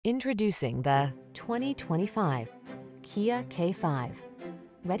Introducing the 2025 Kia K5.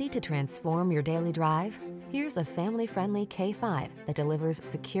 Ready to transform your daily drive? Here's a family-friendly K5 that delivers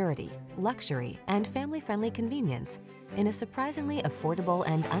security, luxury, and family-friendly convenience in a surprisingly affordable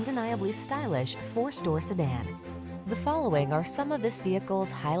and undeniably stylish 4-door sedan. The following are some of this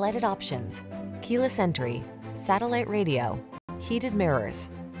vehicle's highlighted options: keyless entry, satellite radio, heated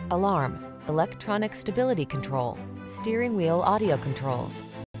mirrors, alarm, electronic stability control, steering wheel audio controls,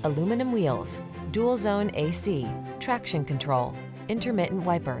 aluminum wheels, dual zone AC, traction control, intermittent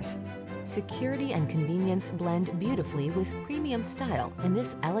wipers. Security and convenience blend beautifully with premium style in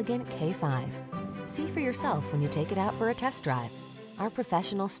this elegant K5. See for yourself when you take it out for a test drive. Our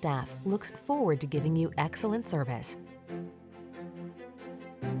professional staff looks forward to giving you excellent service.